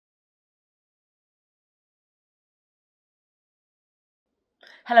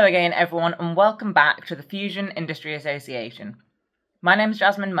Hello again everyone and welcome back to the Fusion Industry Association. My name is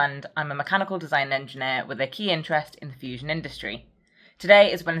Jasmine Mund. I'm a mechanical design engineer with a key interest in the fusion industry.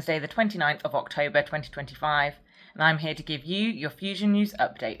 Today is Wednesday the 29th of October 2025 and I'm here to give you your fusion news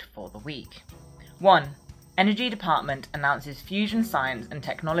update for the week. 1. Energy Department announces fusion science and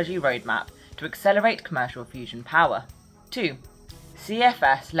technology roadmap to accelerate commercial fusion power. 2.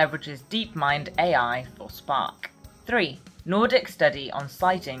 CFS leverages DeepMind AI for SPARC. 3. Nordic study on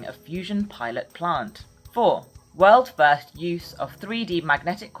siting of fusion pilot plant. 4. World first use of 3D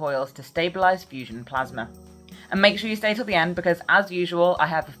magnetic coils to stabilise fusion plasma. And make sure you stay till the end because, as usual, I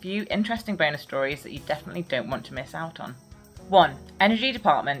have a few interesting bonus stories that you definitely don't want to miss out on. 1. Energy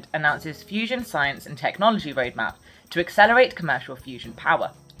Department announces fusion science and technology roadmap to accelerate commercial fusion power.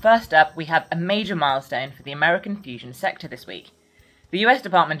 First up, we have a major milestone for the American fusion sector this week. The US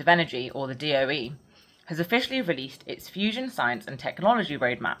Department of Energy, or the DOE, has officially released its Fusion Science and Technology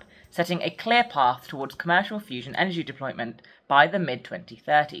Roadmap, setting a clear path towards commercial fusion energy deployment by the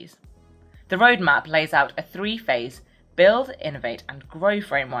mid-2030s. The roadmap lays out a three-phase build, innovate and grow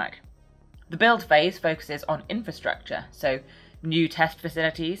framework. The build phase focuses on infrastructure, so new test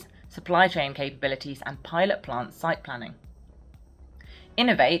facilities, supply chain capabilities and pilot plant site planning.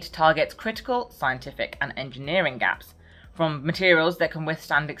 Innovate targets critical scientific and engineering gaps, from materials that can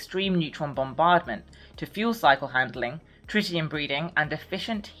withstand extreme neutron bombardment to fuel cycle handling, tritium breeding and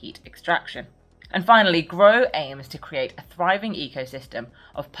efficient heat extraction. And finally, Grow aims to create a thriving ecosystem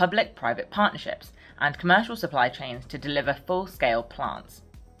of public-private partnerships and commercial supply chains to deliver full-scale plants.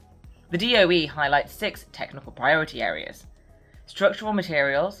 The DOE highlights 6 technical priority areas: structural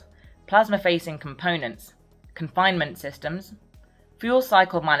materials, plasma-facing components, confinement systems, fuel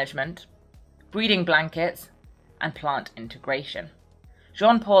cycle management, breeding blankets, and plant integration.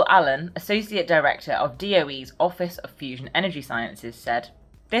 Jean-Paul Allen, Associate Director of DOE's Office of Fusion Energy Sciences, said,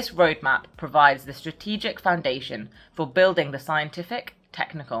 "This roadmap provides the strategic foundation for building the scientific,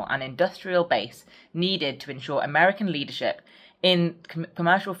 technical and industrial base needed to ensure American leadership in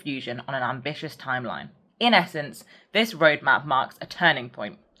commercial fusion on an ambitious timeline." In essence, this roadmap marks a turning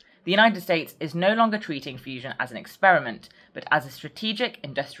point. The United States is no longer treating fusion as an experiment, but as a strategic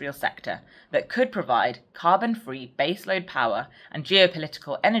industrial sector that could provide carbon-free baseload power and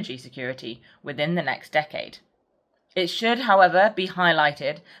geopolitical energy security within the next decade. It should, however, be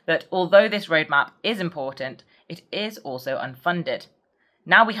highlighted that although this roadmap is important, it is also unfunded.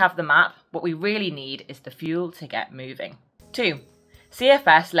 Now we have the map, what we really need is the fuel to get moving. 2.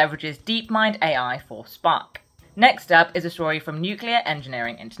 CFS leverages DeepMind AI for SPARC. Next up is a story from Nuclear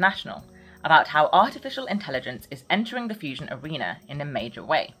Engineering International about how artificial intelligence is entering the fusion arena in a major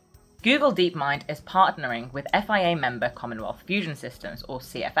way. Google DeepMind is partnering with FIA member Commonwealth Fusion Systems, or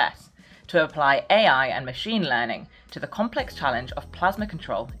CFS, to apply AI and machine learning to the complex challenge of plasma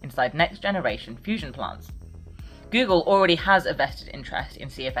control inside next-generation fusion plants. Google already has a vested interest in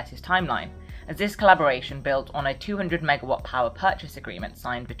CFS's timeline, as this collaboration built on a 200 megawatt power purchase agreement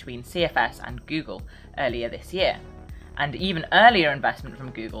signed between CFS and Google earlier this year, and even earlier investment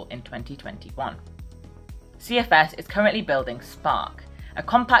from Google in 2021. CFS is currently building SPARC, a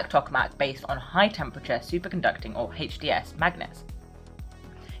compact tokamak based on high-temperature superconducting, or HDS, magnets.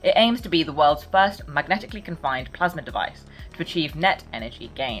 It aims to be the world's first magnetically confined plasma device to achieve net energy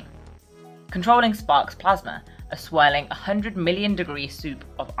gain. Controlling SPARC's plasma, a swirling 100 million degree soup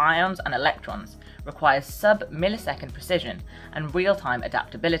of ions and electrons, requires sub-millisecond precision and real-time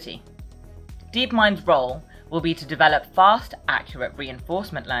adaptability. DeepMind's role will be to develop fast, accurate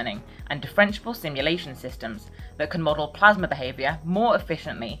reinforcement learning and differentiable simulation systems that can model plasma behavior more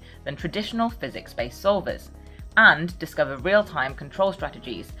efficiently than traditional physics-based solvers, and discover real-time control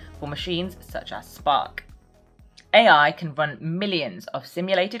strategies for machines such as SPARC. AI can run millions of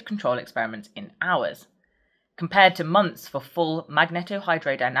simulated control experiments in hours, compared to months for full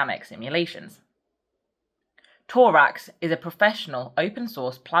magnetohydrodynamic simulations. Torax is a professional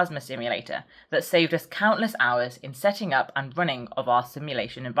open-source plasma simulator that saved us countless hours in setting up and running of our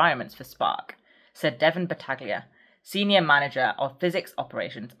simulation environments for SPARC, said Devon Battaglia, Senior Manager of Physics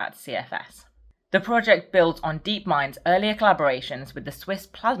Operations at CFS. The project builds on DeepMind's earlier collaborations with the Swiss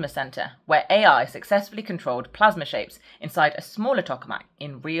Plasma Center, where AI successfully controlled plasma shapes inside a smaller tokamak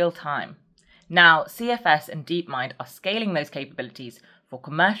in real time. Now, CFS and DeepMind are scaling those capabilities for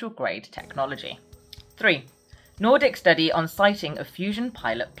commercial-grade technology. 3. Nordic study on siting of fusion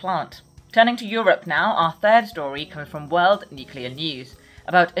pilot plant. Turning to Europe now, our third story comes from World Nuclear News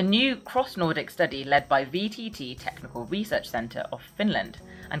about a new cross-Nordic study led by VTT Technical Research Centre of Finland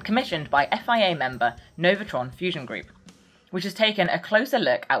and commissioned by FIA member Novatron Fusion Group, which has taken a closer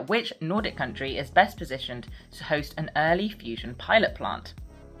look at which Nordic country is best positioned to host an early fusion pilot plant.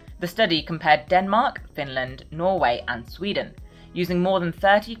 The study compared Denmark, Finland, Norway and Sweden, using more than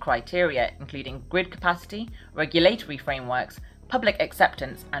 30 criteria including grid capacity, regulatory frameworks, public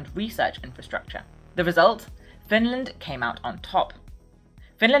acceptance and research infrastructure. The result? Finland came out on top.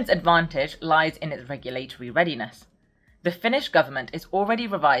 Finland's advantage lies in its regulatory readiness. The Finnish government is already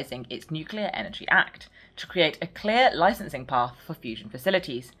revising its Nuclear Energy Act to create a clear licensing path for fusion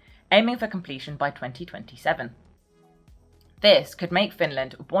facilities, aiming for completion by 2027. This could make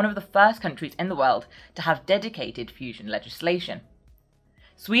Finland one of the first countries in the world to have dedicated fusion legislation.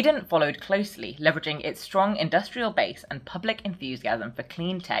 Sweden followed closely, leveraging its strong industrial base and public enthusiasm for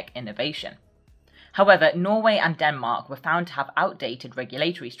clean tech innovation. However, Norway and Denmark were found to have outdated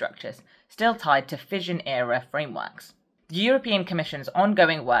regulatory structures, still tied to fission-era frameworks. The European Commission's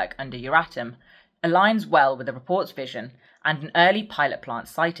ongoing work under Euratom aligns well with the report's vision, and an early pilot plant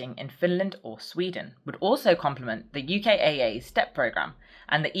siting in Finland or Sweden would also complement the UKAA's STEP programme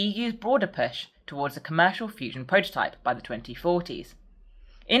and the EU's broader push towards a commercial fusion prototype by the 2040s.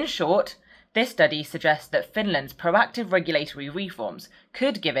 In short, this study suggests that Finland's proactive regulatory reforms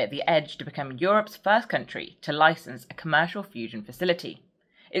could give it the edge to become Europe's first country to license a commercial fusion facility.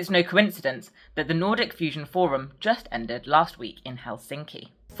 It's no coincidence that the Nordic Fusion Forum just ended last week in Helsinki.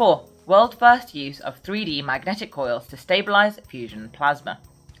 4. World first use of 3D magnetic coils to stabilise fusion plasma.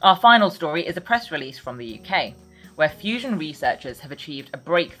 Our final story is a press release from the UK, where fusion researchers have achieved a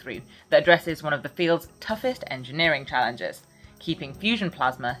breakthrough that addresses one of the field's toughest engineering challenges, keeping fusion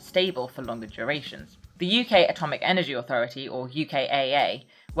plasma stable for longer durations. The UK Atomic Energy Authority, or UKAA,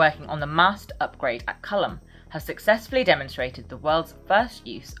 working on the mast upgrade at Culham, has successfully demonstrated the world's first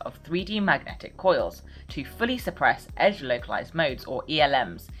use of 3D magnetic coils to fully suppress edge-localized modes, or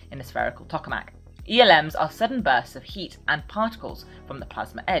ELMs, in a spherical tokamak. ELMs are sudden bursts of heat and particles from the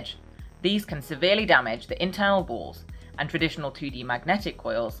plasma edge. These can severely damage the internal walls, and traditional 2D magnetic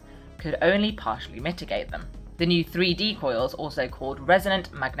coils could only partially mitigate them. The new 3D coils, also called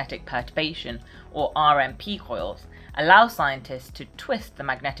Resonant Magnetic Perturbation, or RMP coils, allow scientists to twist the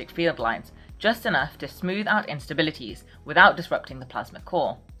magnetic field lines just enough to smooth out instabilities without disrupting the plasma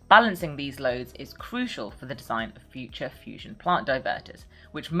core. Balancing these loads is crucial for the design of future fusion plant diverters,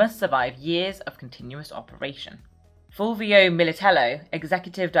 which must survive years of continuous operation. Fulvio Militello,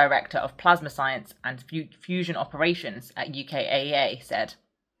 Executive Director of Plasma Science and Fusion Operations at UKAA, said,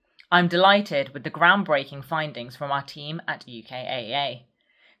 "I'm delighted with the groundbreaking findings from our team at UKAA.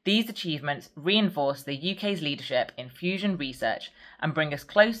 These achievements reinforce the UK's leadership in fusion research and bring us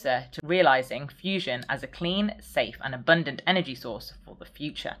closer to realising fusion as a clean, safe and abundant energy source for the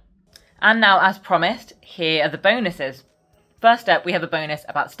future." And now, as promised, here are the bonuses. First up, we have a bonus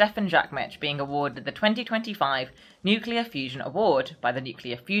about Stefan Jakmich being awarded the 2025 Nuclear Fusion Award by the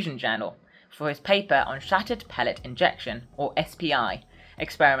Nuclear Fusion Journal for his paper on shattered pellet injection, or SPI,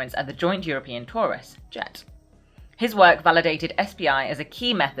 experiments at the Joint European Torus, JET. His work validated SPI as a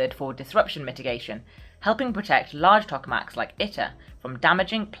key method for disruption mitigation, helping protect large tokamaks like ITER from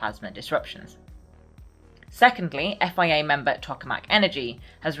damaging plasma disruptions. Secondly, FIA member Tokamak Energy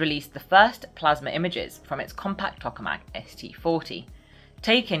has released the first plasma images from its compact tokamak ST40,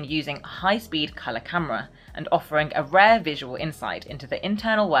 taken using a high-speed colour camera and offering a rare visual insight into the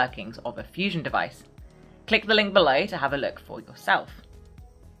internal workings of a fusion device. Click the link below to have a look for yourself.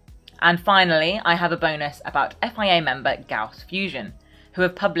 And finally, I have a bonus about FIA member Gauss Fusion, who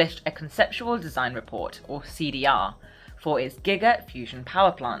have published a conceptual design report, or CDR, for its Giga Fusion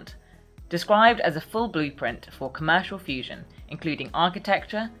power plant, described as a full blueprint for commercial fusion, including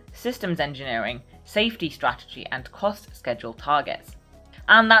architecture, systems engineering, safety strategy, and cost schedule targets.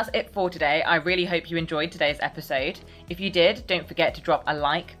 And that's it for today. I really hope you enjoyed today's episode. If you did, don't forget to drop a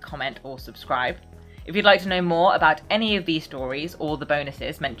like, comment, or subscribe. If you'd like to know more about any of these stories or the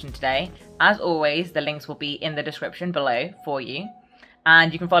bonuses mentioned today, as always, the links will be in the description below for you.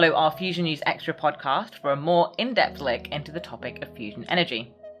 And you can follow our Fusion News Extra podcast for a more in-depth look into the topic of fusion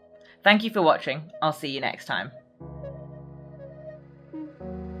energy. Thank you for watching. I'll see you next time.